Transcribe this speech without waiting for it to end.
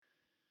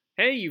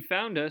Hey, you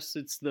found us.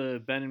 It's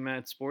the Ben and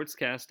Matt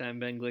Sportscast. I'm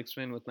Ben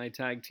Glicksman with my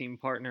tag team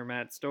partner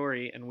Matt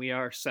Story, and we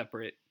are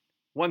separate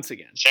once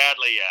again.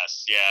 Sadly,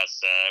 yes, yes.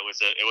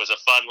 It was a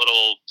fun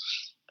little.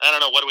 I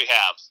don't know, what do we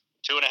have?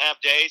 2.5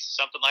 days,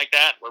 something like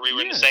that, where we were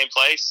in the Yeah. same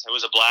place. It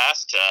was a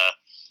blast,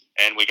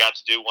 and we got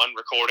to do one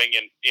recording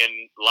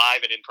in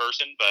live and in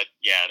person. But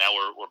yeah, now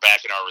we're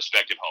back in our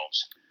respective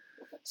homes.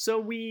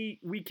 So we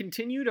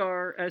continued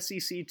our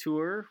SEC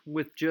tour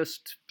with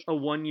just a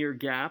 1 year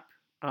gap.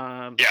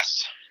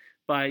 Yes,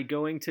 By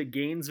going to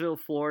Gainesville,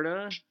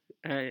 Florida,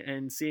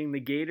 and seeing the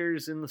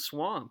Gators in the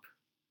swamp,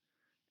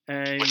 which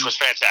and was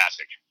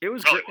fantastic. it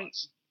was Really great.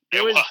 was. It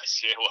It was.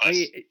 was. It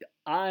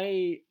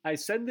was. I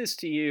said this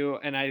to you,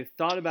 and I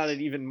thought about it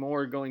even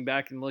more going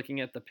back and looking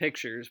at the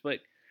pictures,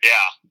 but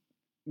Yeah,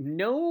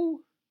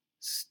 no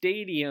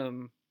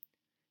stadium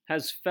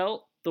has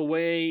felt the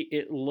way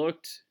it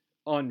looked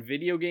on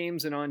video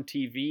games and on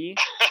TV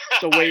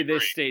the I way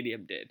this agree.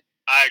 stadium did.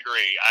 I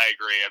agree. I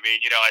agree. I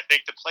mean, I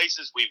think the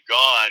places we've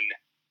gone,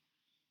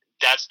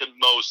 that's the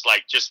most,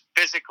 like, just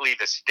physically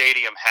the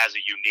stadium has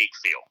a unique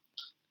feel.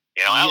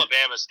 Yeah.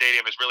 Alabama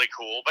Stadium is really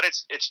cool, but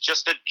it's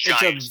just a It's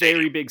giant a very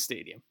stadium. big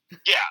stadium.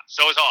 Yeah,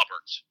 so is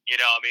Auburn's.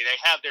 They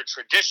have their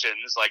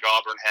traditions, like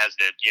Auburn has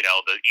the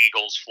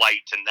Eagles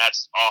flight, and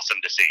that's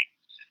awesome to see.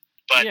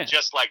 But Yeah.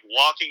 just like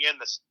walking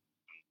in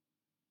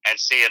and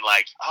seeing,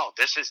 like, oh,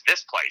 this is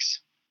this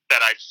place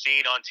that I've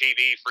seen on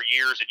TV for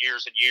years and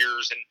years and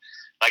years, and,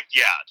 like,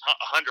 yeah,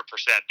 100%,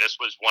 this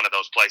was one of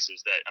those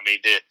places that,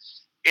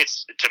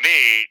 it's, to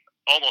me,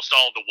 almost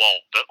all the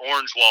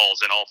orange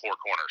walls in all four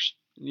corners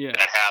Yeah.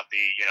 that have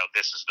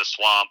this is the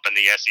swamp and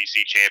the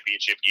SEC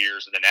championship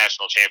years and the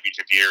national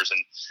championship years,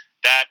 and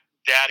that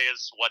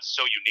is what's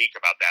so unique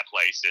about that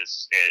place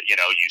is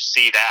you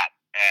see that.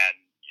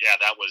 And yeah,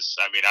 that was,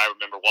 I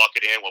remember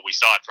walking in when we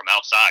saw it from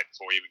outside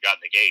before we even got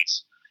in the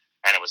gates,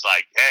 and it was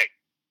like, hey,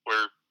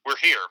 we're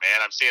here,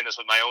 man. I'm seeing this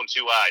with my own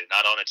two eyes,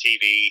 not on a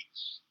TV,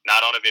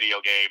 not on a video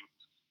game.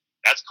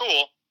 That's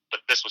cool,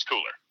 but this was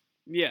cooler.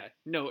 Yeah.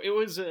 No, it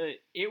was a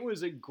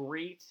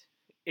great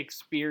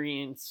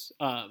experience.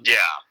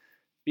 Yeah.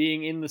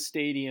 Being in the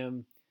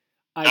stadium.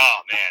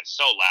 Oh man,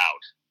 so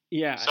loud.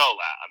 Yeah. So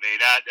loud.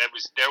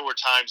 There were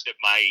times that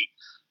my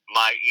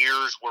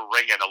ears were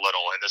ringing a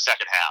little in the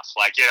second half.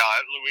 Like,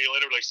 we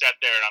literally sat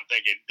there and I'm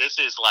thinking, this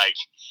is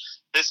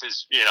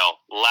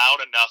loud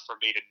enough for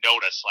me to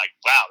notice, like,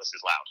 wow, this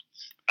is loud.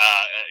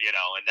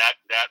 And that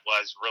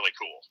was really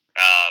cool.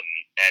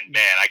 And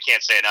man, I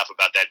can't say enough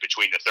about that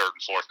between the third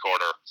and fourth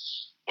quarter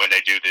when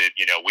they do the,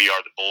 We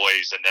Are the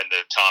Boys, and then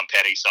the Tom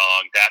Petty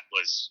song. That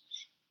was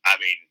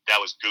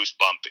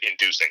goosebump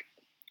inducing.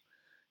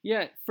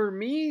 Yeah, for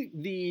me,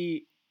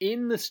 the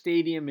in the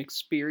stadium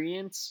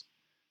experience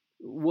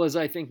was,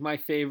 I think, my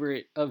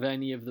favorite of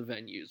any of the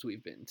venues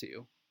we've been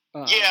to.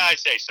 Yeah, I'd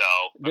say so.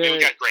 We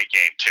got a great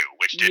game too,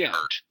 which didn't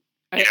hurt.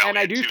 And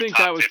I do think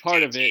that was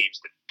part of it. Teams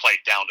that played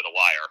down to the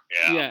wire.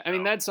 Yeah, I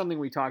mean, that's something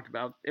we talked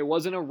about. It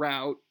wasn't a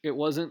rout. It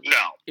wasn't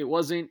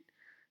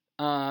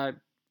a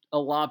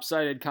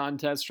lopsided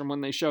contest from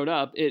when they showed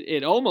up.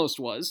 It almost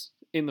was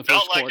in the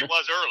first quarter. Felt like it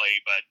was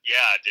early, but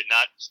yeah, it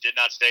did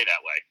not stay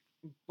that way.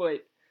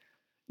 But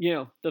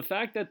the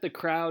fact that the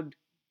crowd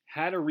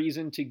had a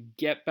reason to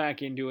get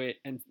back into it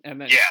and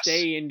then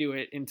stay into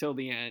it until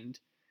the end.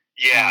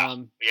 Yeah.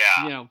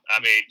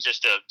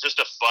 Just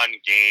a fun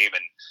game.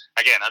 And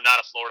again, I'm not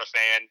a Florida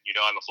fan.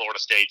 I'm a Florida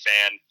State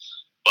fan.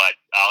 But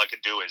all I can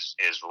do is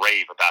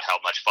rave about how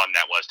much fun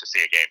that was to see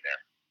a game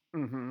there.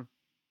 Mm-hmm.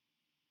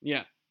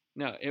 Yeah.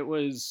 No, it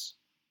was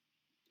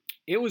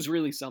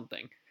really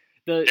something.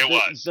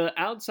 The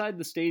outside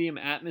the stadium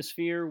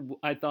atmosphere,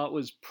 I thought,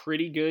 was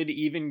pretty good,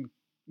 even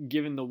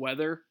given the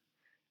weather.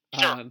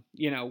 Sure.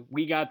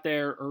 We got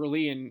there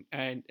early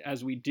and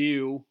as we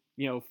do,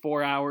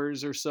 4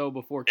 hours or so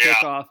before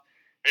kickoff.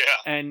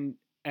 Yeah.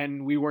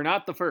 And we were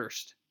not the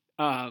first.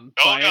 By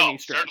no, any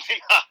stretch.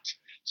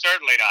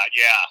 Certainly not.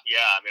 Yeah.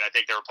 I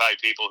think there were probably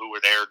people who were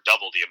there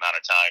double the amount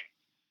of time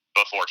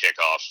before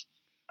kickoff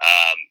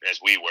as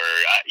we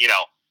were.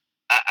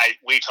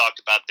 We talked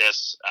about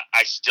this.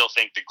 I still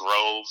think the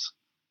Grove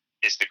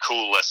is the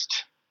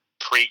coolest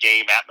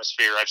pregame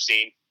atmosphere I've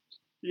seen.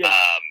 Yeah.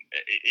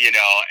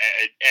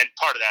 And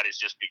part of that is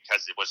just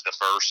because it was the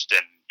first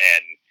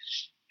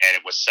and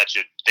it was such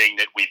a thing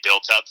that we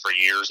built up for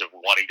years of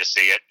wanting to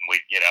see it.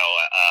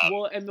 And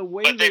well, and the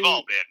way they've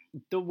all been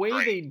the way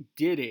great. They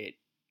did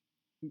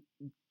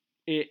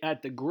it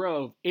at the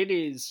Grove, it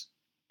is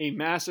a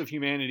mass of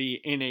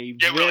humanity in a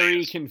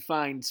very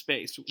confined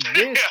space.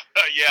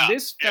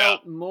 This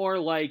felt more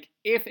like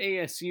if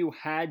ASU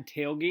had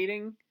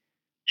tailgating.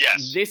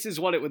 Yes. This is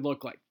what it would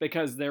look like,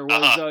 because there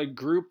was a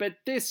group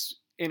at this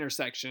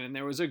intersection and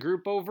there was a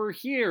group over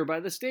here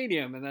by the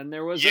stadium, and then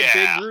there was a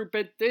big group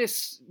at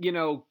this,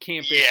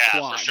 campus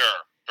quad.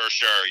 For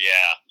sure.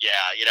 Yeah.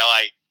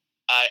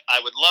 I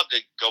would love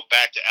to go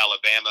back to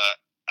Alabama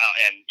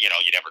and you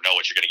never know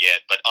what you're going to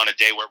get, but on a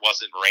day where it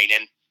wasn't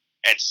raining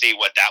and see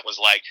what that was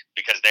like,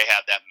 because they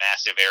have that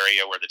massive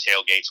area where the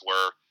tailgates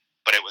were.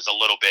 but it was a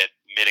little bit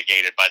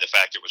mitigated by the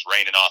fact it was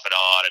raining off and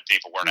on and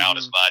people weren't out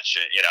as much.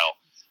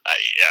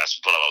 Yeah, it's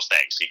one of those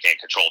things. You can't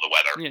control the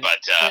weather. Yeah.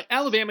 But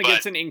Alabama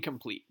gets an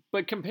incomplete.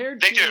 But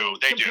compared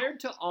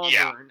to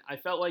Auburn, I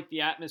felt like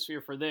the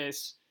atmosphere for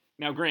this,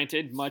 now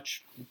granted,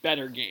 much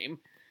better game.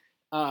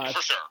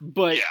 For sure.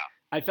 But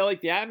I felt like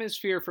the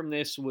atmosphere from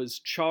this was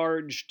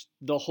charged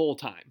the whole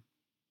time.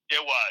 It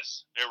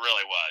was. It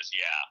really was.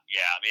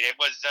 Yeah. I mean, it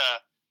was,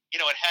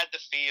 it had the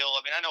feel.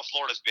 I mean, I know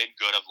Florida's been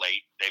good of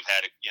late. They've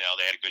had,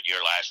 they had a good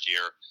year last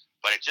year.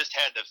 But it just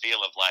had the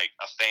feel of like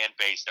a fan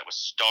base that was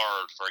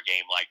starved for a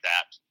game like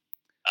that.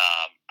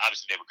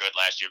 Obviously, they were good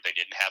last year. They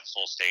didn't have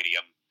full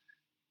stadium.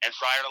 And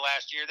prior to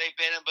last year, they've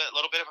been a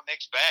little bit of a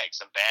mixed bag.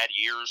 Some bad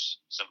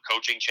years, some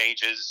coaching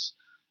changes,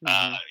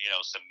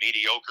 some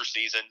mediocre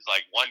seasons,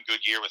 like one good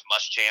year with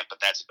Muschamp,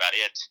 but that's about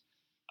it.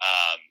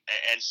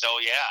 And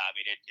so, I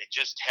mean, it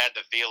just had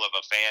the feel of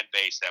a fan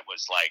base that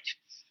was like,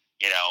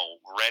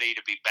 ready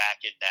to be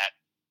back in that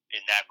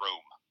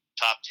room.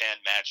 Top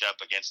 10 matchup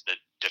against the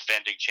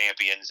defending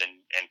champions and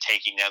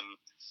taking them,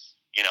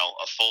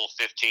 a full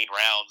 15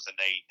 rounds, and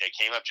they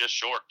came up just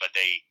short, but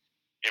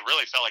it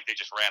really felt like they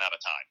just ran out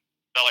of time.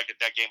 Felt like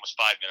that game was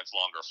 5 minutes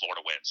longer.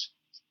 Florida wins,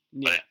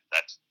 but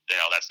that's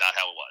not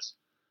how it was.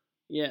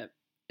 Yeah,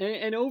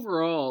 and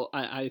overall,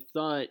 I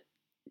thought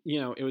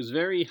it was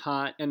very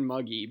hot and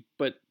muggy,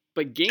 but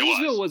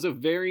Gainesville was a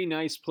very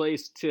nice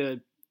place to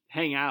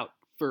hang out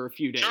for a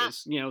few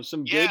days. Sure.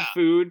 Some good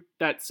food.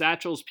 That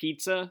Satchel's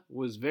Pizza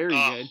was very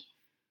good.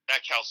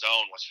 That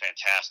calzone was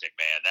fantastic,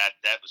 man.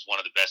 That was one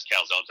of the best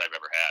calzones I've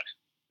ever had.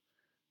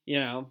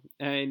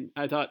 And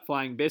I thought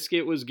Flying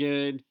Biscuit was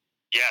good.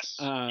 Yes,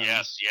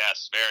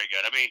 very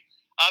good. I mean,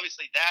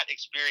 obviously that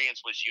experience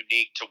was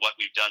unique to what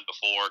we've done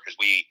before because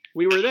we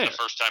were there. The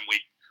first time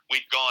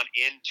we'd gone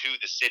into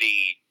the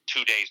city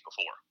 2 days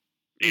before.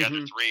 The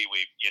other three,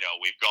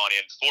 we've gone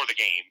in for the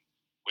game.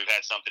 We've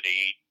had something to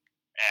eat,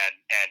 and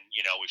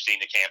we've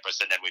seen the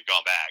campus, and then we've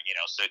gone back.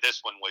 So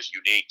this one was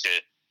unique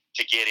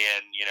to get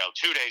in.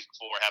 2 days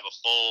before, have a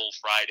full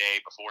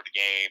Friday before the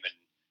game,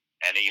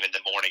 and even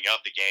the morning of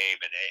the game,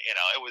 and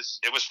it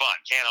was fun.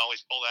 Can't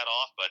always pull that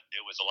off, but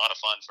it was a lot of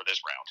fun for this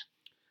round.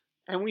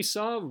 And we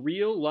saw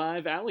real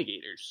live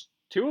alligators,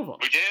 2 of them.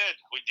 We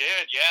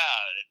did, yeah,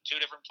 2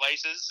 different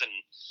places, and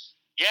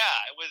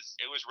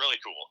it was really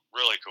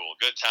cool,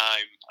 good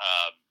time.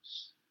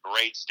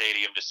 Great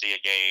stadium to see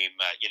a game.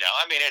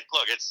 I mean,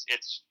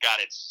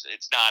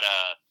 it's not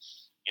a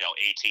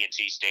AT&T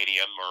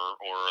Stadium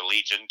or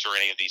Allegiant or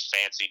any of these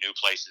fancy new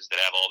places that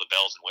have all the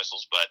bells and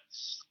whistles. But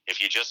if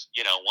you just,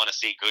 want to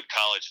see good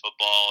college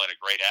football and a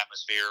great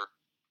atmosphere,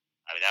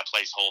 I mean, that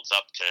place holds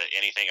up to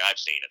anything I've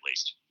seen, at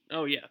least.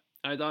 Oh, yeah.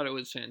 I thought it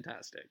was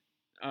fantastic.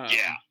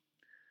 Yeah.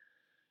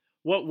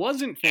 What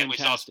wasn't fantastic? And we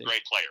saw some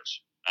great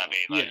players. I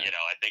mean,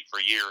 I think for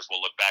years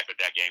we'll look back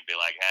at that game and be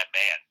like,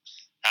 man,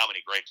 how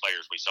many great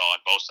players we saw on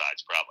both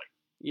sides, probably.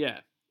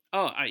 Yeah.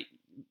 Oh,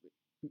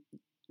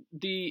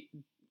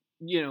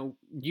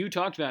 you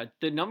talked about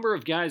the number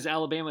of guys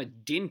Alabama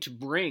didn't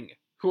bring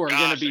who are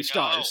going to be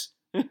stars.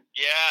 Yeah,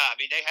 I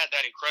mean, they had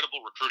that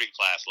incredible recruiting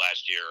class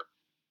last year,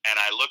 and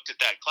I looked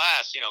at that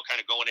class, kind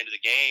of going into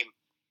the game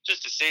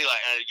just to see, like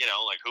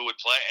who would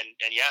play. And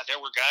there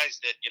were guys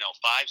that,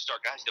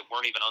 5-star guys that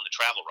weren't even on the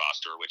travel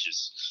roster, which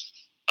is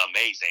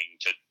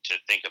amazing to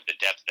think of the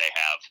depth they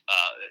have,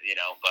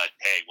 but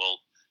hey, we'll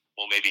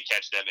maybe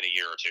catch them in a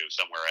year or two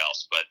somewhere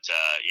else. But,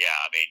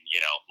 I mean,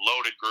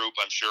 loaded group.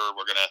 I'm sure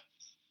we're going to,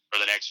 for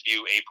the next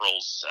few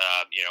Aprils,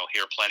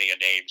 hear plenty of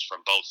names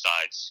from both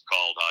sides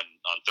called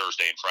on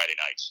Thursday and Friday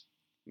nights.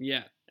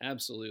 Yeah,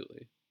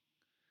 absolutely.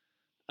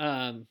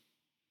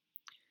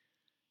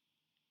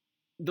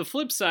 The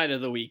flip side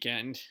of the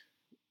weekend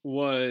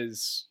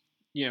was,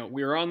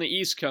 we were on the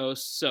East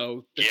Coast,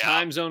 so the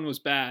time zone was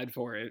bad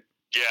for it.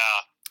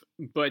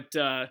 Yeah. But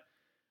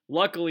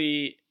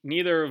luckily,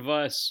 neither of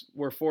us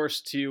were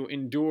forced to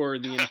endure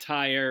the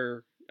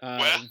entire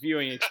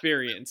viewing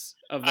experience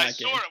of that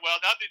game. Well,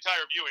 not the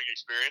entire viewing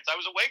experience. I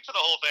was awake for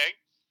the whole thing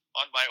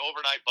on my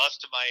overnight bus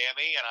to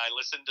Miami, and I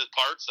listened to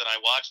parts and I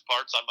watched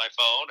parts on my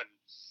phone. And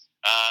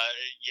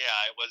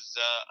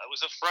it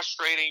was a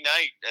frustrating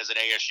night as an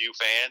ASU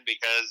fan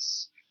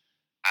because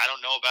I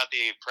don't know about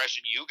the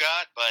impression you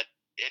got, but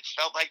it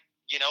felt like,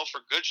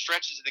 for good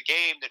stretches of the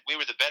game that we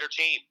were the better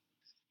team.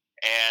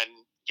 And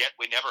yet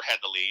we never had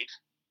the lead.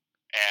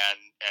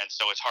 And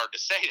so it's hard to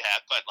say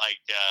that, but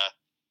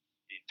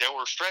there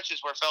were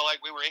stretches where it felt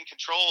like we were in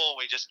control and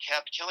we just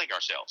kept killing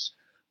ourselves.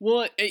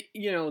 Well,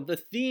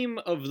 the theme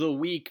of the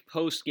week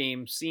post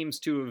game seems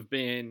to have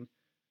been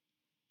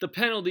the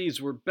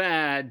penalties were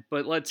bad,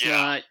 but let's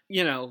not,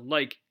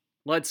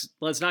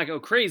 let's not go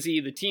crazy.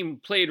 The team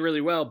played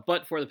really well,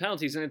 but for the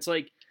penalties, and it's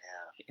like,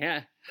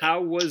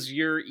 how was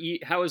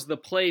the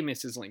play,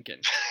 Mrs. Lincoln?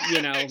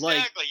 Exactly.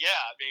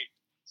 I mean,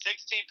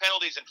 16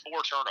 penalties and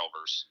 4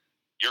 turnovers.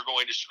 You're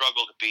going to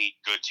struggle to beat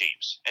good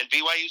teams, and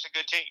BYU's a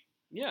good team.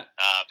 Yeah.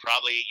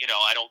 Probably,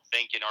 I don't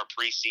think in our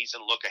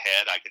preseason look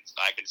ahead, I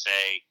can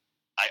say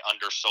I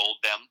undersold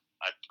them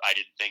I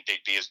didn't think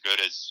they'd be as good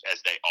as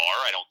they are.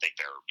 I don't think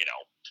they're,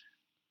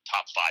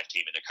 top 5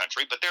 team in the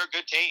country, but they're a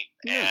good team.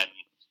 Yeah.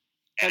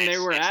 And they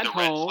were at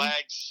home. Red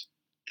Flags.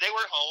 They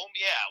were home,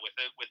 yeah,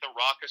 with a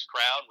raucous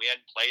crowd. We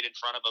hadn't played in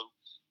front of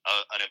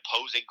an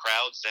imposing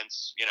crowd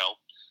since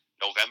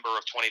November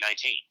of 2019,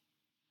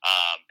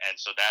 and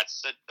so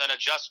that's an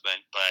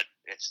adjustment, but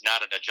it's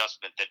not an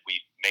adjustment that we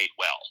made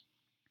well.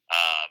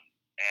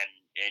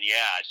 And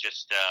yeah, it's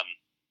just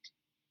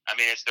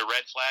it's the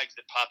red flags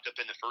that popped up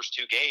in the first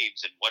 2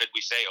 games, and what did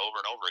we say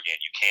over and over again?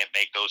 You can't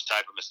make those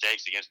type of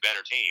mistakes against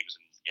better teams,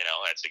 and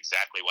that's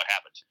exactly what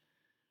happened.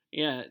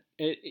 Yeah,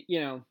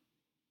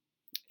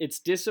 it's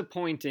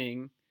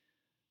disappointing.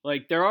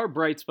 Like, there are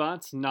bright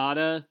spots.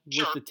 Nada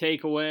with the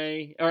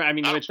takeaway, or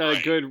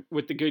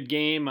with the good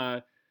game.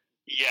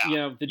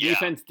 The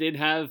defense did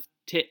have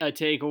a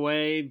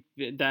takeaway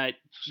that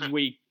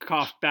we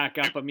coughed back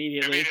up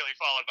immediately. Immediately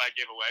followed by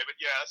giveaway, but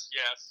yes.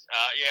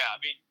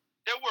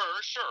 There were,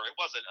 sure, it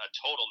wasn't a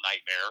total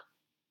nightmare.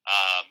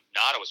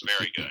 Nada was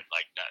very good.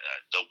 Like,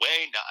 the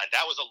way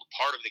that was a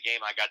part of the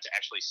game I got to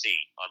actually see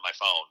on my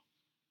phone,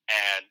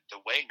 and the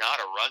way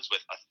Nada runs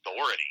with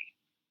authority.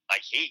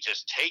 Like, he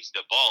just takes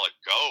the ball and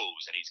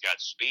goes, and he's got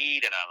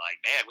speed, and I'm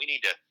like, man, we need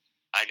to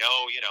 – I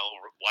know,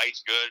 White's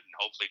good, and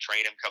hopefully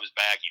Trainham comes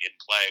back. He didn't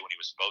play when he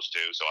was supposed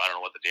to, so I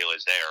don't know what the deal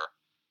is there.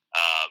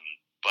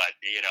 But,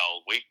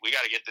 we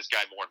got to get this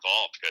guy more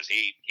involved because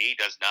he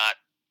does not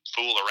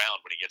fool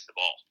around when he gets the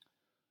ball.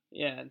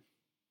 Yeah.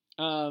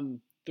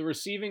 The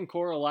receiving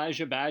core,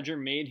 Elijah Badger,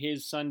 made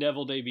his Sun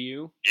Devil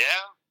debut.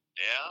 Yeah.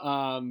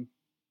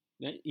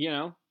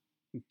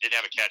 Didn't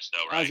have a catch,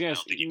 though, right? I don't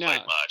think he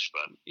played much,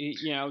 but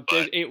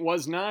it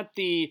was not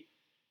the.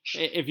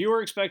 If you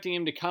were expecting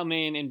him to come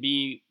in and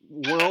be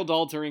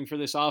world-altering for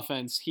this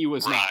offense, he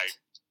was not.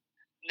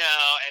 No,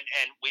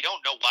 and we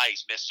don't know why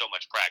he's missed so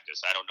much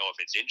practice. I don't know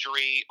if it's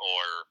injury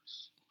or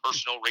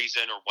personal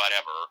reason or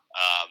whatever.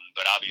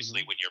 But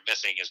obviously, when you're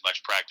missing as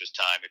much practice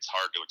time, it's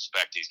hard to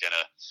expect he's going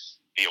to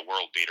be a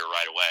world beater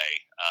right away.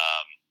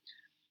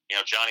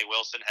 Johnny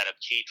Wilson had a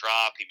key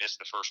drop. He missed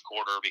the first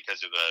quarter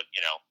because of a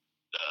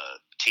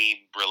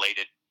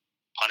team-related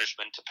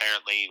punishment,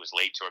 apparently. He was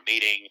late to a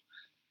meeting.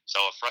 So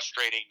a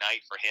frustrating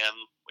night for him,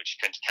 which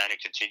kind of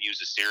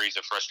continues a series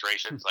of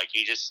frustrations. Like,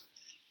 he just,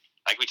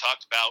 like we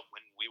talked about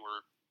when we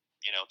were,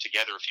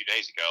 together a few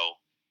days ago,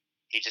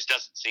 he just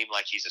doesn't seem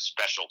like he's a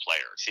special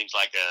player. It seems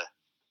like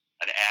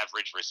an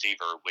average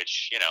receiver,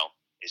 which,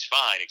 is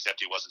fine, except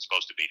he wasn't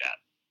supposed to be that.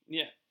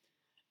 Yeah.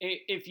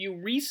 If you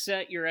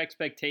reset your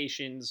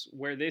expectations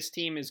where this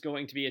team is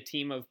going to be a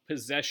team of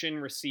possession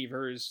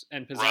receivers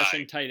and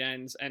possession tight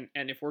ends, and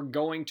if we're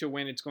going to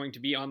win, it's going to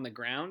be on the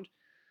ground,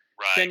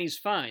 then he's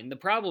fine. The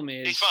problem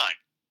is, he's fine.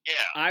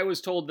 Yeah. I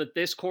was told that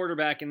this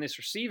quarterback and this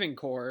receiving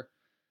core,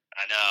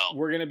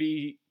 we're going to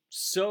be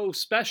so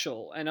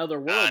special and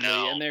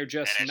otherworldly, and they're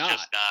just and it's not.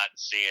 Just not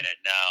seeing it.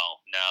 No.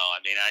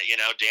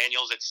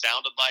 Daniels, it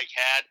sounded like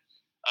had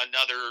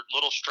another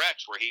little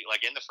stretch where he,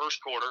 like in the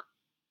first quarter,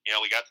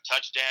 we got the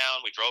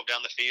touchdown, we drove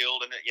down the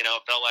field, and it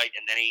felt like,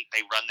 and then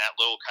they run that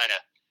little kind of,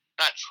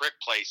 not trick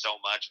play so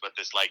much, but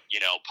this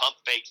pump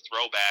fake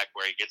throwback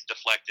where he gets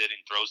deflected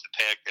and throws the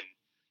pick,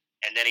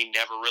 and then he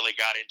never really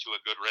got into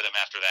a good rhythm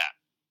after that.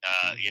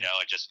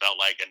 It just felt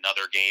like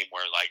another game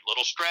where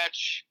little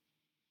stretch,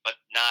 but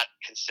not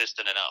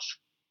consistent enough.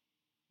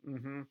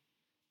 Mm-hmm.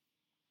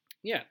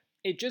 Yeah,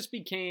 it just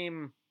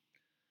became,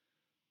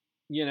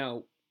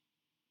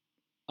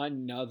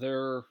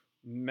 another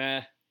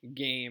meh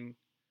game.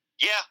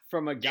 Yeah.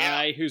 From a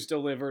guy who's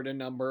delivered a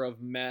number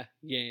of meh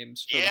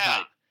games for the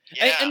hype.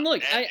 Yeah. And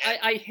look,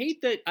 I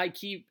hate that I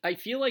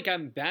feel like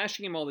I'm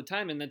bashing him all the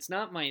time, and that's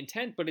not my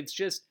intent, but it's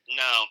just,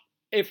 no.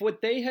 If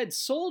what they had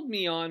sold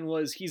me on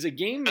was he's a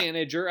game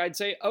manager, I'd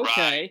say,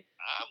 okay.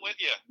 I'm with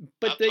you.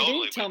 But they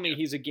didn't tell me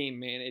he's a game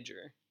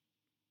manager.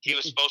 He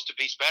was supposed to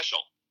be special.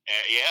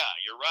 Yeah,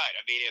 you're right.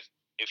 I mean,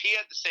 if he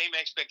had the same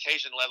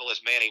expectation level as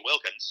Manny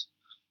Wilkins,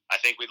 I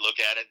think we'd look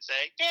at it and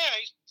say, yeah,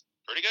 he's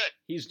pretty good.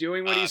 He's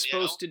doing what he's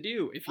supposed to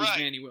do if he's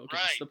Manny Wilkins.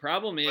 Right. The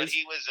problem is... But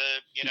he was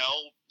a,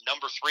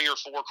 number 3 or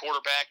 4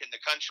 quarterback in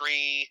the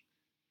country,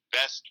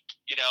 best,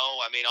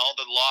 all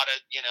the lot of,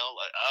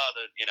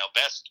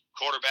 best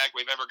quarterback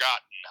we've ever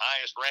gotten,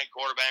 highest ranked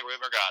quarterback we've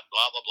ever gotten,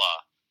 blah, blah, blah.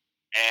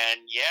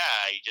 And,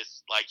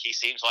 he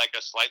seems like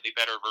a slightly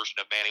better version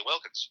of Manny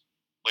Wilkins,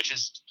 which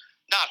is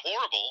not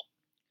horrible,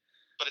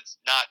 but it's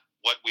not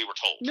what we were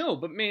told. No,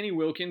 but Manny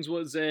Wilkins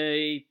was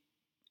a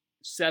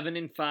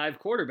 7-5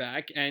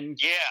 quarterback, and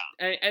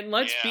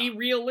let's be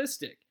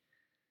realistic.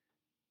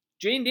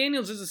 Jane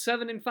Daniels is a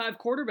 7-5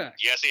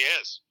 quarterback. Yes, he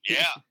is.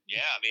 Yeah.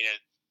 I mean,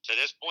 to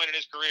this point in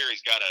his career,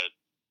 he's got a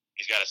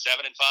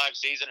 7-5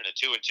 season and a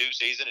 2-2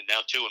 season, and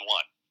now 2-1.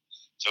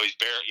 So he's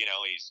barely,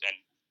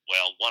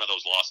 one of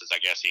those losses, I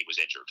guess he was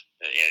injured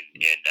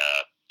in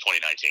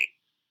 2019.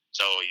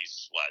 So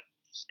he's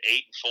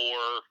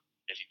 8-4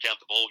 if you count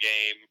the bowl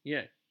game.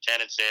 Yeah.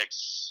 10-6,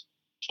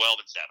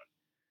 12-7.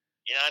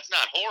 It's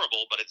not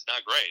horrible, but it's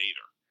not great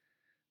either.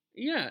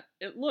 Yeah.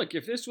 Look,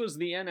 if this was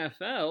the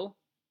NFL,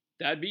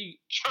 That'd be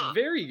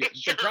very good.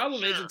 The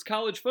problem is it's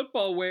college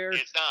football where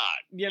it's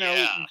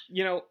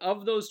not.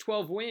 Of those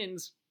 12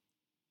 wins,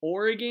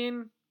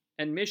 Oregon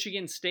and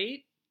Michigan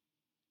State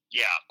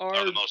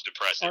are the most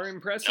impressive. Are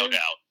impressive. No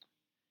doubt.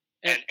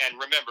 And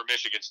remember,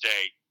 Michigan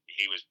State,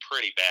 he was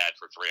pretty bad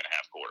for 3.5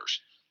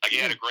 quarters. Like, he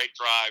had a great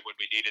drive when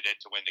we needed it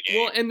to win the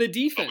game. Well, and the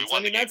defense. I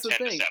mean, that's the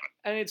thing.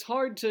 And it's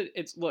hard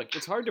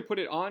to put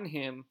it on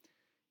him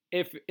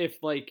if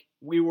like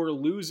we were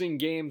losing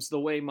games the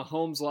way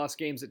Mahomes lost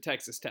games at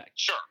Texas Tech.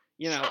 Sure.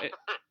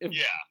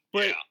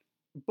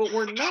 But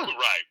we're not.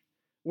 Right.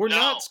 We're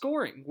not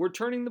scoring. We're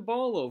turning the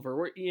ball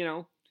over.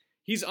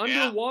 He's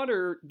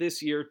underwater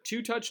this year.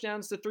 2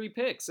 touchdowns to 3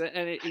 picks. And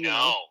I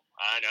know,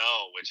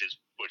 which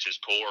is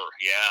poor.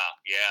 Yeah.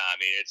 I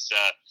mean, it's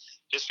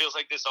just feels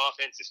like this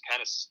offense is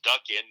kind of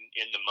stuck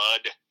in the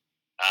mud.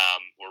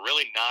 We're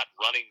really not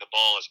running the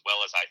ball as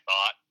well as I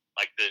thought.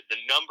 Like, the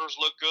numbers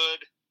look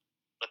good,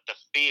 but the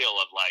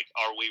feel of, like,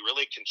 are we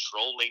really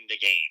controlling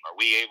the game? Are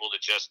we able to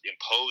just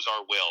impose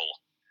our will?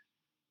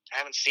 I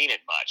haven't seen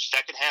it much.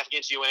 Second half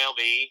against UNLV,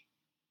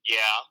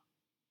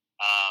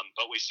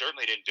 but we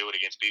certainly didn't do it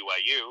against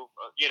BYU.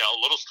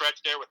 A little stretch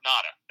there with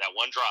Nada, that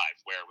one drive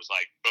where it was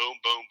like boom,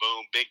 boom,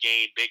 boom, big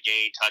gain,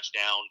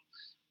 touchdown,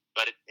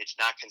 but it's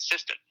not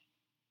consistent.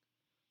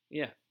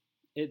 Yeah,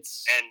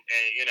 it's and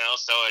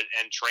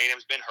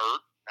Trainham's been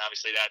hurt.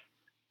 Obviously, that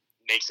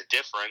makes a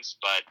difference,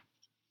 but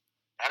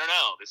I don't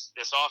know.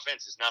 This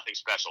offense is nothing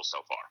special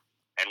so far,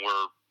 and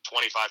we're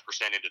 25%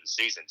 into the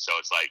season, so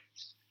it's like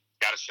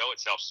got to show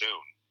itself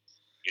soon.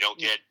 You don't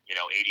get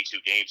 82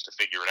 games to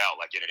figure it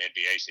out like in an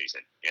NBA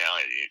season. You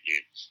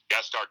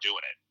got to start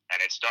doing it,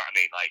 and I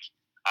mean, like,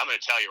 I'm going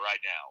to tell you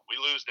right now, we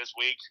lose this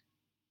week,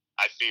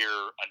 I fear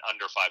an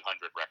under 500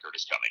 record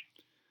is coming.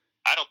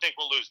 I don't think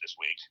we'll lose this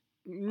week.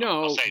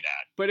 No, I'll say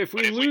that. But if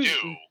we do,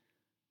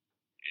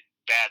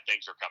 bad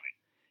things are coming.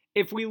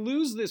 If we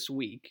lose this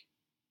week,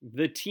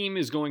 the team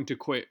is going to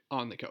quit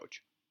on the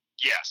coach.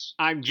 Yes.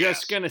 I'm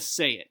just going to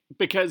say it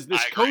because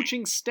this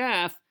coaching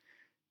staff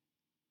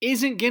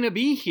isn't going to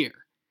be here.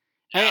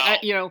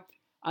 No.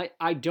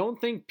 I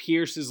don't think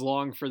Pierce is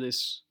long for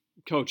this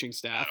coaching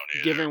staff,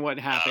 given what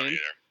happened.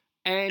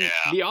 And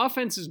the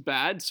offense is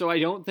bad, so I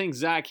don't think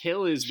Zach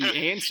Hill is the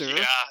answer.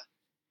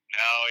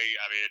 No,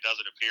 it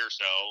doesn't appear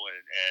so,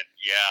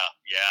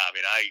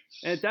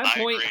 and at that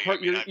point,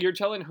 you're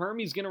telling Herm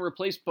he's going to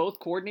replace both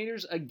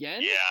coordinators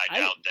again? Yeah, I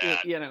doubt that.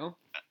 I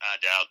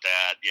doubt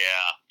that.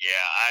 Yeah.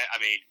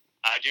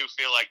 I do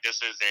feel like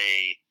this is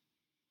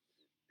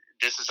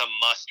a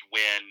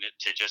must-win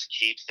to just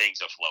keep things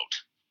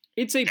afloat.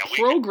 It's a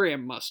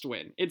program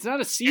must-win. It's not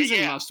a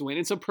season must-win.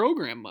 It's a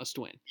program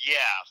must-win.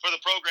 Yeah, for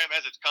the program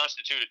as it's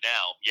constituted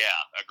now,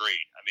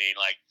 agreed. I mean,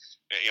 like,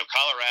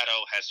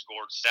 Colorado has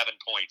scored 7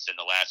 points in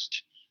the last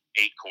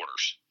 8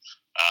 quarters.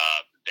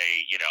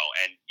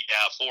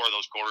 4 of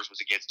those quarters was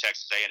against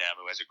Texas A&M,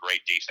 who has a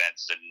great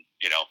defense and,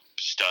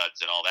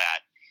 studs and all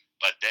that.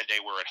 But then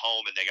they were at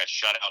home and they got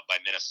shut out by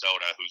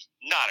Minnesota, who's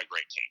not a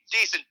great team.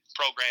 Decent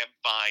program,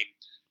 fine,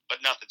 but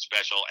nothing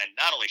special. And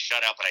not only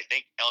shut out, but I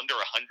think under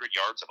 100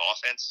 yards of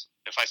offense,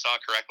 if I saw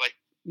it correctly.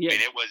 Yeah.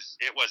 I mean, it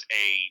was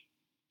a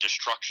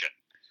destruction.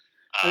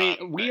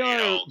 We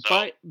are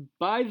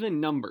by the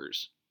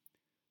numbers,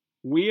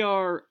 we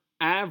are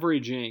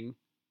averaging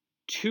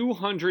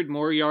 200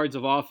 more yards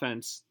of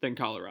offense than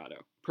Colorado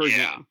per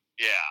game.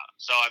 Yeah.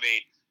 So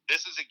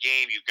this is a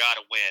game you've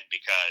got to win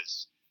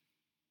because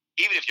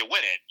even if you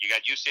win it, you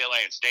got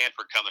UCLA and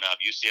Stanford coming up.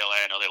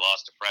 UCLA, I know they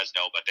lost to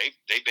Fresno, but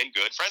they've been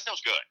good.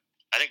 Fresno's good.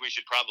 I think we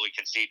should probably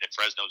concede that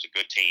Fresno's a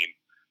good team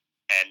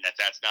and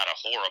that's not a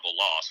horrible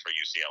loss for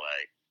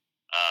UCLA.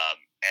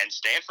 And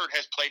Stanford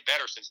has played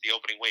better since the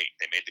opening week.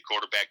 They made the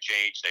quarterback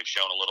change. They've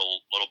shown a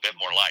little bit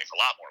more life, a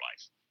lot more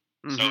life.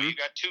 Mm-hmm. So you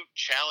got 2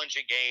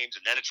 challenging games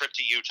and then a trip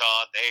to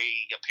Utah.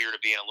 They appear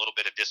to be in a little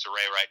bit of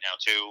disarray right now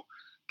too,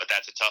 but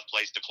that's a tough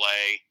place to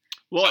play.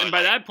 Well, so, and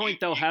by that point,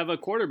 they'll have a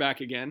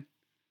quarterback again.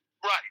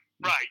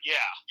 Right, yeah.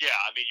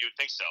 You'd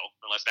think so,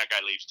 unless that guy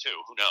leaves too.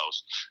 Who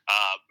knows?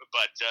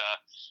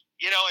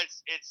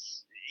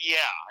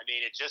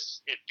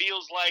 It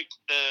feels like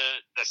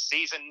the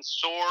season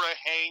sort of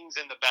hangs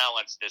in the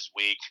balance this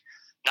week.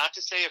 Not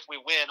to say if we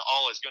win,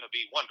 all is going to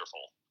be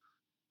wonderful,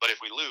 but if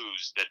we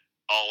lose, that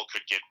all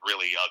could get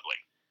really ugly.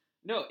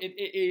 No, it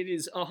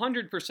is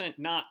 100%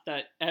 not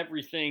that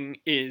everything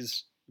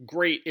is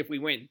great if we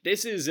win.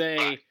 This is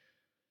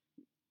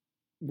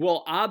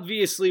well,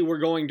 obviously we're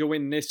going to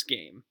win this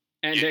game.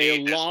 And a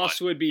loss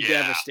would be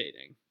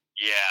devastating.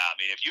 Yeah,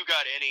 if you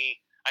got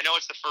I know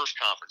it's the first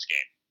conference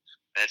game,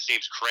 and it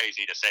seems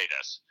crazy to say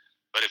this,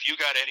 but if you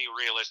got any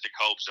realistic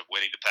hopes of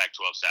winning the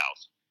Pac-12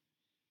 South,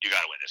 you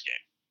got to win this game.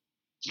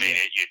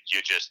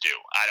 You just do.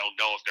 I don't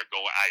know if they're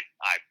going.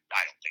 I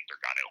don't think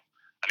they're going to.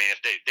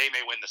 If they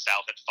may win the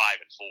South at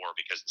 5-4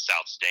 because the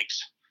South stinks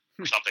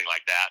or something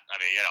like that.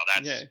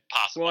 That's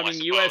possible. Well,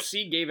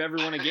 USC gave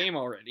everyone a game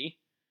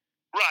already.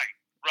 Right.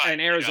 Right.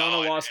 And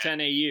Arizona lost to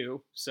NAU,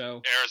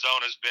 so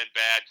Arizona's been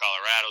bad.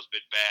 Colorado's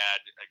been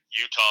bad.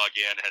 Utah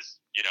again is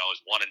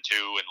 1-2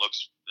 and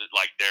looks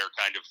like they're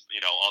kind of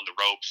on the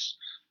ropes.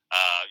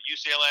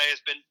 UCLA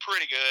has been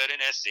pretty good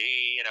in SC.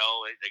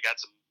 They got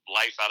some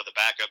life out of the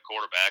backup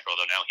quarterback,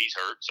 although now he's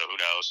hurt, so who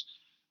knows?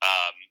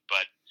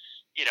 But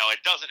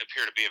it doesn't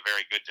appear to be a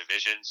very good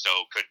division. So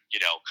could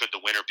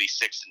the winner be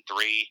 6-3?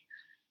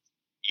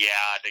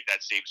 Yeah, I think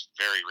that seems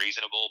very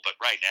reasonable. But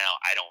right now,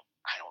 I don't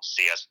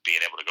see us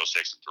being able to go 6-3.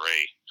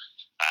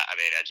 I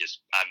mean,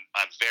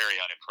 I'm very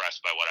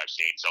unimpressed by what I've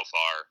seen so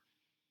far.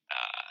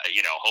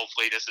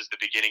 Hopefully this is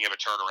the beginning of a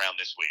turnaround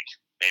this week.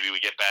 Maybe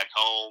we get back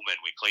home and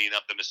we clean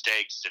up the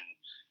mistakes, and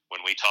when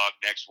we talk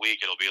next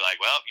week, it'll be like,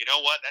 well, you know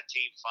what? That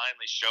team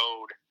finally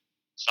showed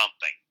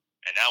something,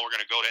 and now we're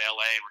going to go to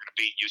LA and we're going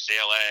to beat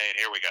UCLA, and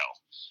here we go.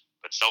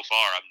 But so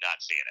far, I'm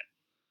not seeing it.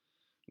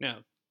 No,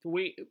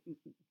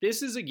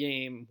 this is a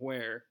game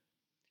where,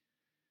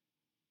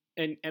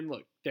 and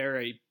look,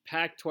 they're a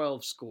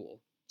Pac-12 school,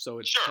 so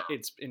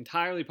it's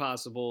entirely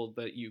possible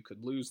that you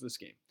could lose this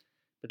game.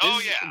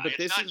 But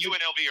it's not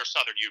UNLV or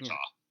Southern Utah.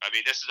 Yeah. I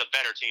mean, this is a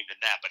better team than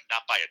that, but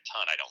not by a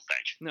ton, I don't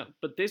think. No,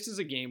 but this is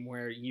a game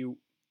where you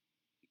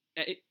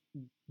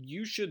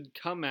should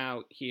come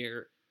out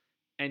here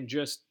and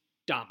just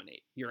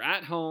dominate. You're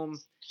at home.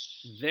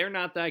 They're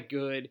not that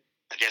good.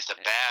 Against a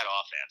bad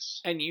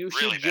offense. And you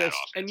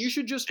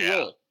should just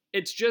roll.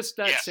 It's just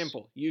that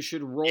simple. You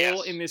should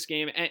roll in this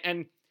game,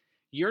 and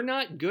you're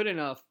not good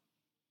enough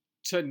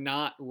to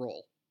not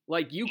roll.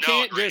 Like, you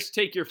can't just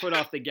take your foot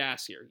off the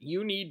gas here.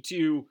 You need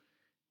to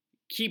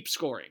keep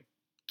scoring,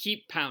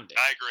 keep pounding.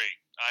 I agree.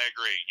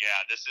 Yeah,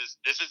 this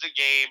is a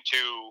game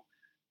to,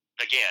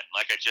 again,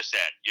 like I just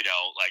said,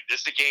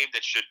 this is a game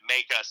that should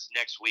make us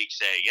next week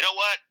say, you know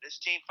what, this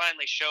team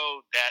finally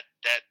showed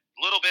that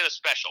little bit of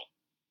special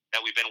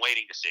that we've been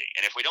waiting to see.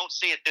 And if we don't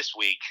see it this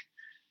week,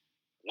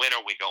 when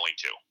are we going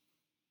to?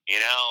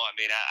 I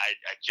mean,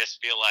 I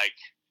just feel like,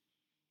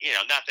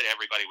 not that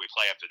everybody we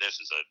play after this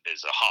is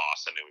a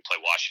hoss. I mean, we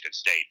play Washington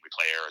State, we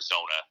play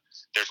Arizona.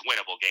 There's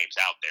winnable games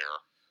out there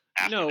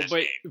after this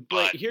game.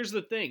 But here's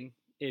the thing.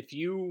 If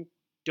you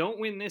don't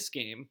win this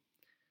game,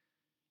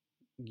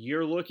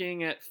 you're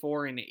looking at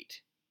 4-8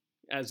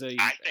 as a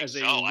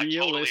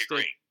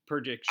realistic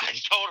prediction. I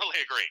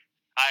totally agree.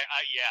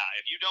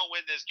 If you don't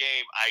win this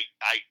game,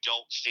 I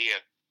don't see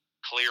a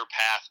clear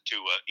path to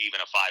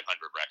even a 500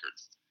 record,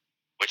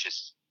 which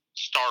is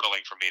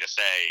startling for me to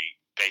say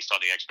based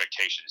on the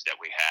expectations that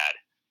we had.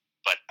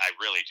 But I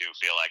really do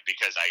feel like,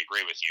 because I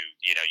agree with you,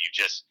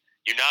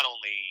 you not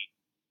only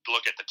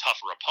look at the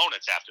tougher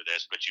opponents after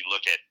this, but you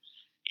look at,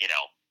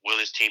 will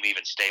this team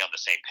even stay on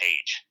the same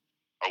page,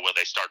 or will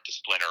they start to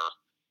splinter,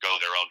 go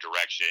their own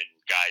direction,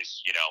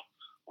 guys,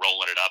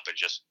 rolling it up and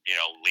just,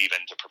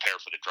 leaving to prepare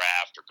for the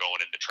draft or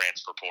going in the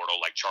transfer portal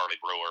like Charlie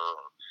Brewer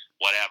or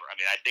whatever. I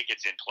mean, I think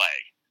it's in play.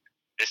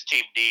 This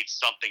team needs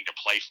something to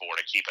play for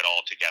to keep it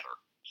all together.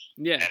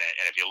 Yeah.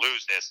 And if you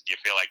lose this, you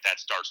feel like that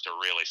starts to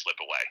really slip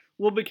away.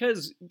 Well,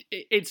 because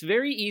it's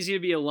very easy to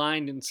be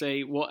aligned and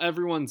say, well,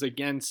 everyone's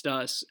against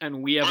us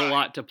and we have a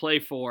lot to play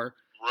for.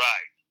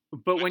 Right.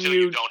 But when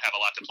you don't have a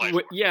lot to play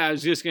for. Yeah, I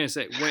was just going to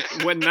say,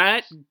 when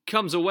that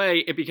comes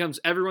away, it becomes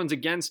everyone's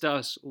against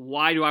us.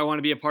 Why do I want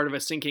to be a part of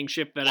a sinking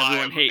ship that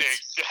everyone hates?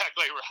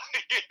 Exactly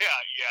right. Yeah.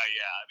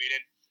 I mean,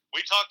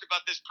 we talked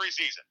about this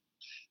preseason.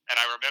 And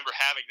I remember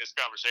having this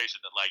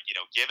conversation that,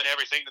 given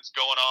everything that's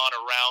going on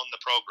around the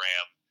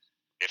program,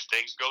 if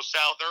things go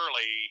south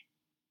early,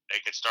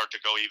 they could start to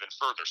go even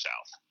further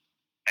south.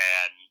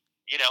 And,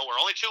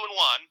 we're only 2-1.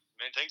 I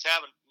mean, things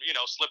haven't,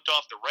 slipped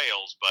off the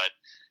rails. But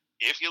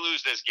if you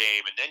lose this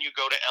game and then you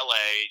go to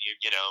LA,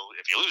 and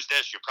if you lose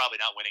this, you're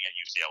probably not winning at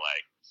UCLA.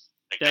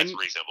 I think that's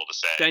reasonable to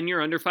say. Then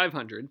you're under 500.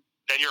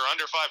 Then you're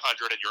under 500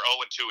 and you're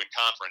 0-2 in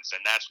conference.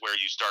 And that's where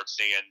you start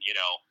seeing,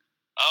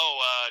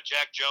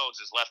 Jack Jones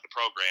has left the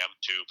program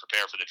to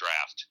prepare for the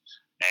draft.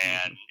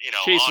 And,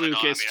 Chase on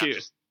Lucas, and on.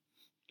 too.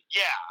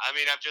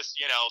 I'm just,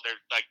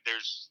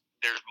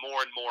 there's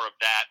more and more of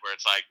that where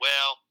it's like,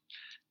 well,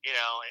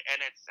 and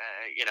it's,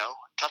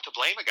 tough to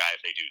blame a guy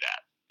if they do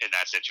that in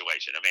that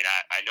situation. I mean,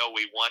 I know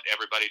we want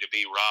everybody to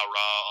be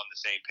rah-rah on the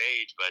same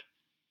page, but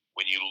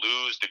when you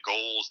lose the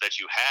goals that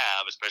you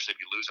have, especially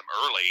if you lose them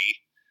early,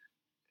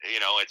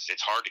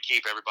 it's hard to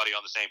keep everybody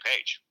on the same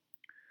page.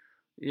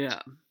 Yeah.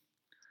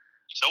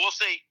 So we'll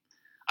see.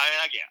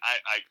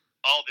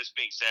 All this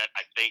being said,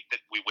 I think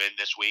that we win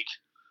this week.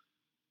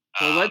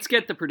 Well, let's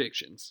get the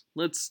predictions.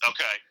 Let's go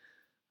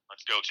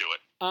to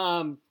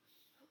it.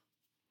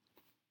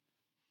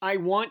 I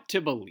want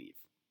to believe.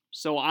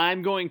 So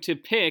I'm going to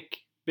pick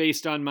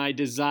based on my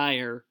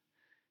desire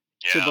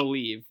to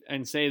believe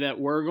and say that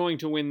we're going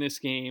to win this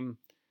game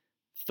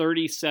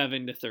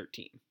 37-13.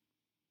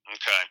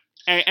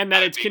 Okay. And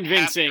that it's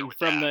convincing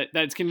from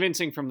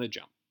the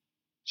jump.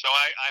 So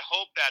I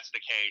hope that's the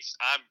case.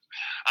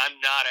 I'm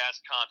not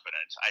as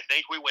confident. I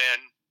think we win.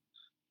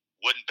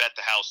 Wouldn't bet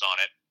the house on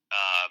it,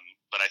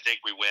 but I think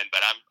we win.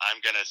 But I'm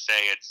gonna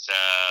say it's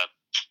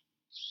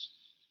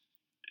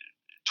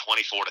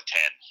 24-10.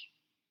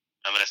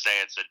 I'm going to say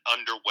it's an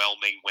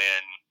underwhelming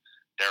win.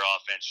 Their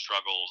offense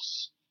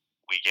struggles.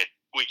 We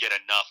get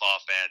enough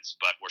offense,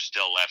 but we're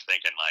still left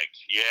thinking like,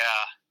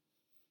 yeah,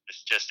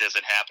 this just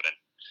isn't happening.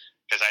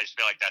 Because I just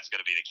feel like that's going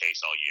to be the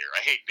case all year.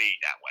 I hate being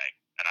that way,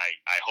 and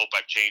I hope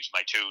I've changed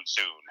my tune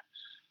soon,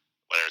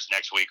 whether it's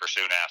next week or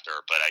soon after.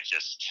 But I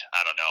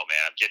don't know,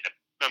 man. I'm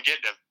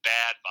getting a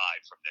bad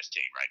vibe from this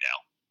team right now.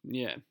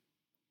 Yeah.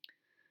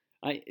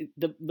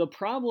 The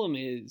problem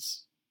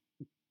is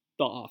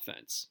the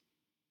offense.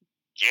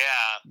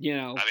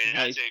 Yeah. I mean,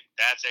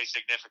 that's a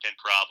significant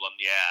problem.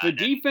 Yeah. The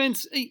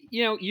defense,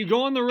 you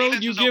go on the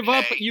road, you give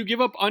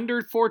up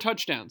under 4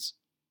 touchdowns.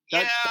 It's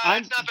not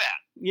bad. It's not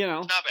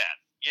bad.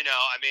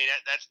 I mean,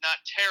 that's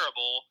not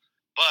terrible,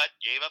 but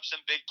gave up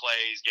some big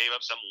plays, gave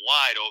up some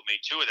wide open.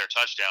 2 of their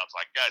touchdowns,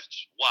 like, guys,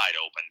 just wide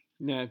open.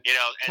 Yeah.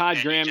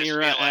 Todd Graham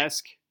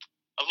era-esque.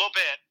 A little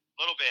bit.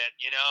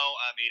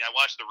 I mean, I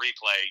watched the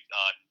replay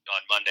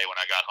on Monday when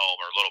I got home,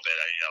 or a little bit.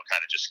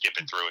 Kind of just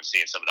skipping through and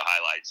seeing some of the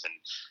highlights, and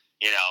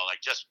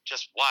like just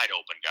wide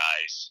open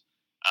guys.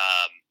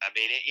 I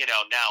mean,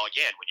 now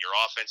again, when your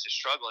offense is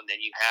struggling,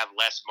 then you have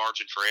less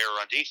margin for error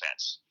on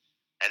defense.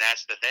 And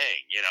that's the thing,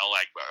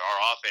 like our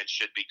offense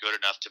should be good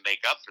enough to make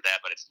up for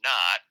that, but it's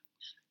not.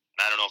 And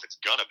I don't know if it's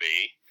going to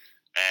be.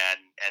 And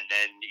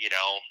then,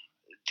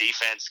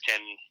 defense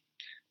can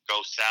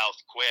go south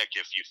quick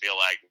if you feel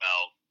like,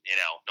 well,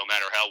 no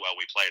matter how well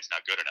we play, it's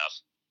not good enough.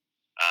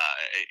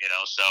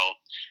 So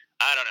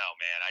I don't know,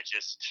 man.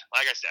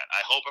 Like I said,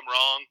 I hope I'm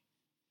wrong.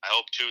 I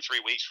hope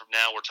 2-3 weeks from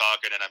now we're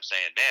talking and I'm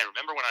saying, man,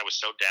 remember when I was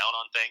so down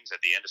on things at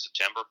the end of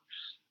September?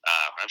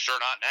 I'm sure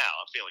not now.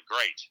 I'm feeling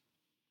great.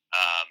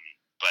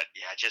 But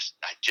yeah, I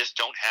just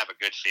don't have a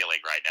good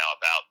feeling right now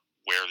about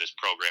where this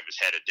program is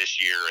headed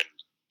this year and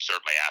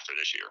certainly after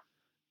this year.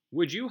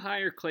 Would you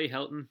hire Clay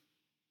Helton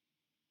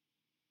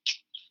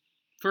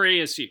for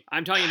ASU?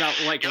 I'm talking about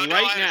right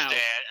now,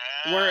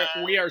 where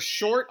we are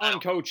short on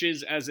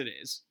coaches as it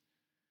is.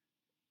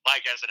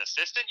 Like as an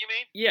assistant, you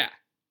mean? Yeah.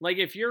 Like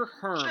if you're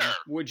Herm,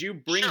 would you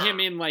bring him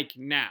in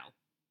now?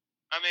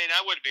 I mean,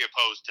 I wouldn't be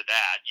opposed to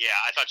that. Yeah,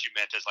 I thought you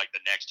meant as like the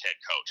next head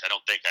coach. I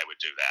don't think I would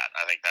do that.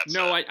 I think that's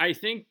I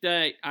think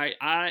that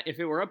I if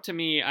it were up to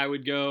me, I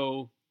would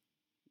go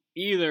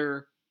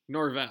either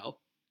Norvell,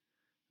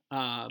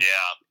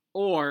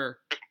 or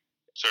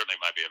certainly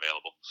might be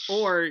available,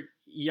 or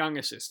young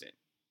assistant.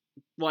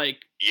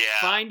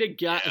 Find a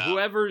guy,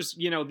 whoever's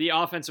the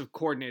offensive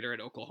coordinator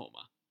at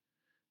Oklahoma.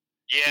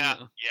 Yeah, I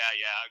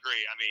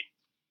agree. I mean,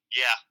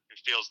 it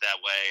feels that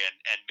way,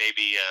 and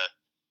maybe.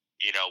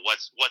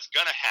 What's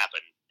going to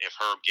happen if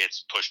Herm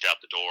gets pushed out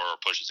the door or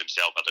pushes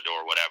himself out the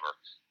door or whatever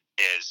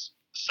is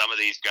some of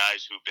these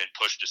guys who've been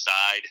pushed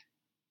aside,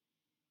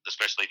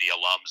 especially the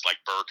alums like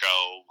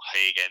Burko,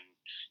 Hagan,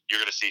 you're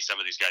going to see some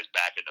of these guys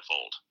back in the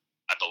fold.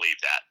 I believe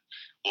that.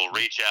 We'll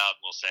reach out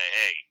and we'll say,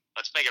 hey,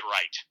 let's make it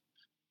right.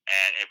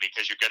 And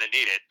because you're going to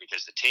need it,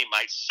 because the team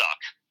might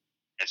suck.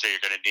 And so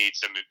you're going to need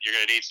some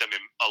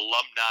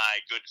alumni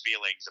good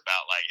feelings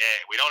about like,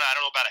 hey, I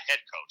don't know about a head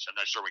coach. I'm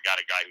not sure we got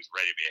a guy who's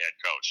ready to be a head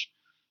coach,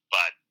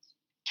 but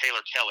Taylor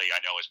Kelly, I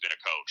know, has been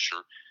a coach.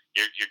 Or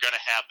you're going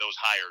to have those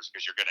hires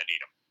because you're going to need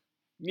them.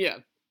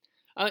 Yeah.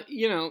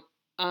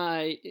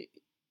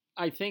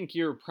 I think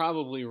you're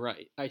probably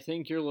right. I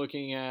think you're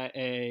looking at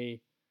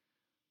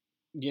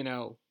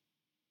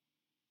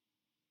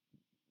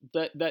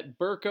that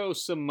Burko,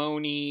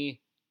 Simone,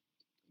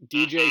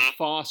 DJ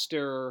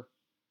Foster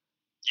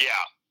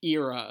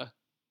era,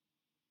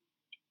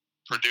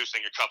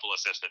 producing a couple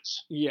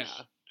assistants. Yeah,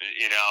 and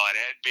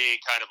it being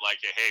kind of like,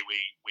 hey,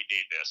 we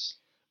need this.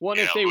 Well,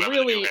 if they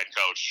really, head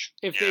coach,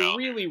 if they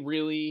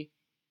really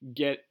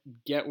get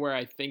where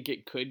I think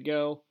it could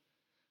go,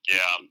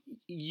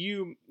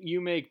 you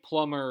make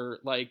Plummer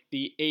like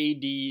the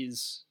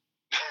AD's,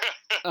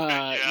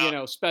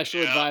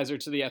 special advisor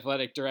to the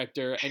athletic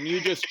director, and you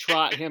just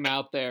trot him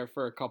out there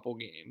for a couple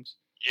games.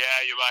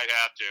 Yeah, you might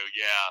have to.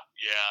 Yeah.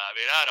 I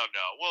mean, I don't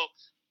know. Well,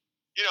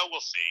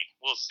 we'll see.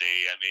 We'll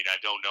see. I mean, I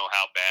don't know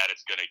how bad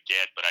it's going to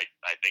get, but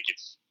I think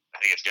it's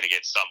going to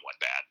get somewhat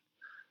bad.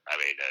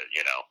 I mean,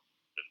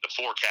 the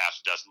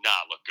forecast does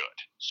not look good.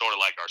 Sort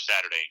of like our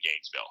Saturday in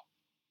Gainesville.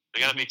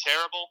 They're going to be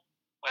terrible.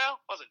 Well,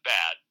 it wasn't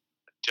bad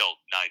until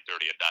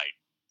 9:30 at night,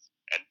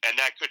 and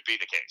that could be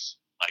the case.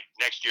 Like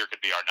next year could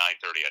be our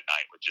 9:30 at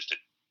night with just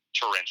a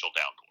torrential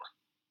downpour.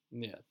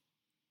 Yeah,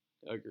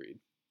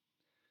 agreed.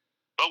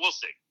 But we'll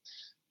see.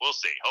 We'll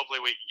see. Hopefully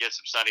we can get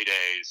some sunny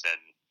days and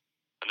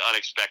an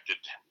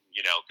unexpected,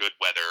 good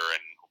weather,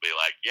 and we'll be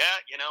like, yeah,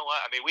 you know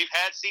what? I mean, we've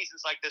had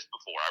seasons like this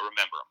before. I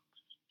remember them.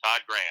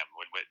 Todd Graham,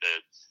 I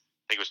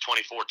think it was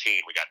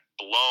 2014, we got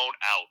blown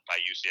out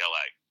by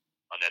UCLA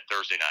on that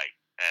Thursday night.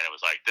 And it was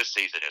like, this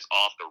season is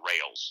off the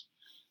rails.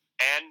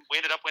 And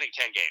we ended up winning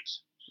 10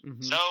 games.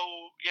 Mm-hmm. So,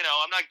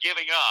 I'm not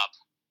giving up,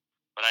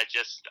 but I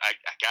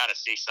got to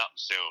see something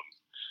soon.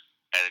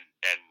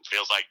 And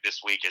feels like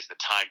this week is the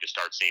time to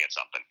start seeing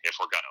something if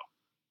we're going to.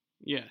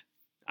 Yeah,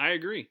 I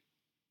agree.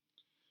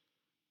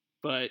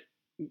 But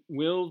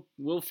we'll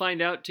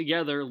find out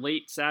together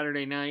late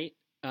Saturday night.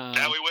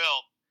 Yeah, we will.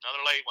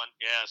 Another play one.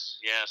 Yes,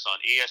 on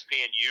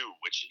ESPNU,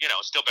 which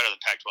is still better than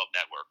Pac-12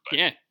 Network.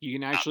 But yeah, you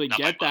can actually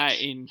get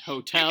that in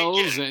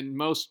hotels and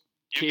most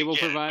cable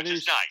providers.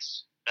 Which is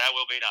nice. That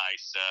will be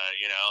nice.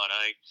 And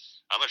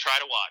I'm gonna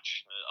try to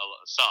watch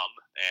some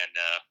and.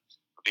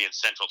 Be in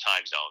Central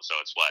Time Zone, so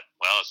it's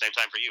same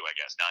time for you, I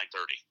guess,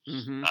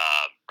 9:30,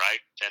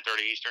 right? 10:30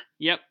 Eastern.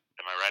 Yep.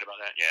 Am I right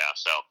about that? Yeah.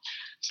 So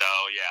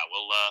yeah,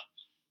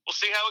 we'll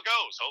see how it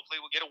goes.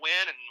 Hopefully, we'll get a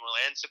win, and we'll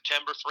end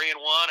September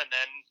 3-1, and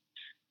then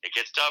it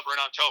gets tougher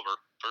in October.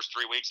 First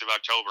 3 weeks of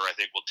October, I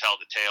think, will tell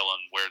the tale on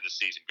where the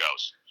season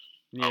goes.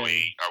 Yeah. Are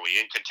we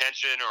in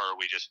contention, or are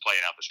we just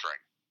playing out the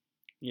string?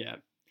 Yeah.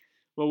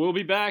 Well, we'll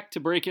be back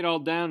to break it all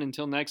down.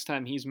 Until next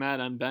time, he's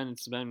Matt. I'm Ben.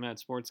 It's the Ben Matt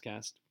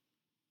Sportscast.